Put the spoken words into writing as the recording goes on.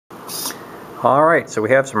Alright, so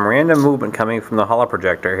we have some random movement coming from the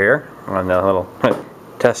Holoprojector here on the little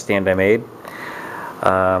test stand I made.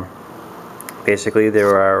 Basically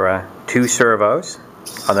there are two servos.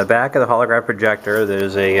 On the back of the holographic projector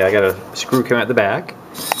there's I got a screw coming at the back,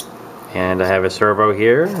 and I have a servo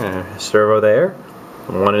here and a servo there.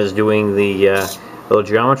 One is doing the little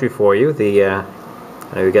geometry for you.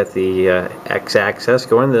 We got the x-axis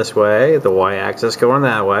going this way, the y-axis going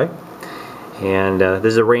that way. And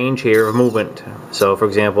there's a range here of movement. So for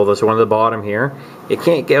example, this one at the bottom here, it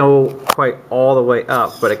can't go quite all the way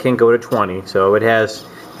up, but it can go to 20. So it has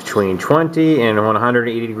between 20 and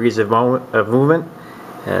 180 degrees of movement,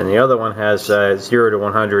 and the other one has 0 to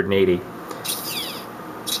 180.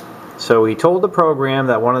 So we told the program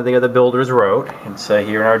that one of the other builders wrote. It's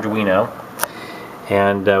here in Arduino,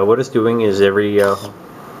 and what it's doing is every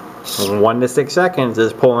 1 to 6 seconds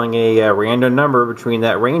is pulling a random number between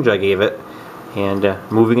that range I gave it and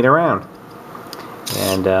moving it around.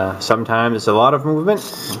 And sometimes it's a lot of movement,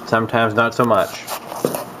 sometimes not so much.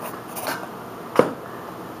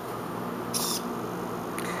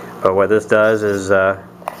 But what this does is, I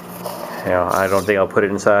don't think I'll put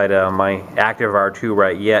it inside my active R2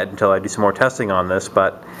 right yet until I do some more testing on this,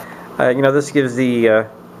 but this gives the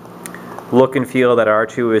look and feel that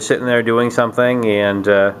R2 is sitting there doing something, and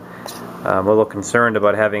I'm a little concerned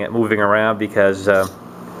about having it moving around because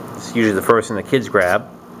it's usually the first thing the kids grab.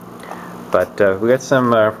 But we got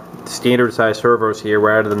some standard size servos here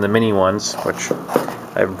rather than the mini ones, which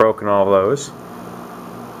I've broken all those.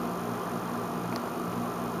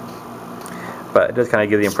 But it does kind of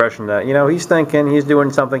give the impression that, he's thinking, he's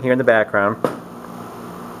doing something here in the background.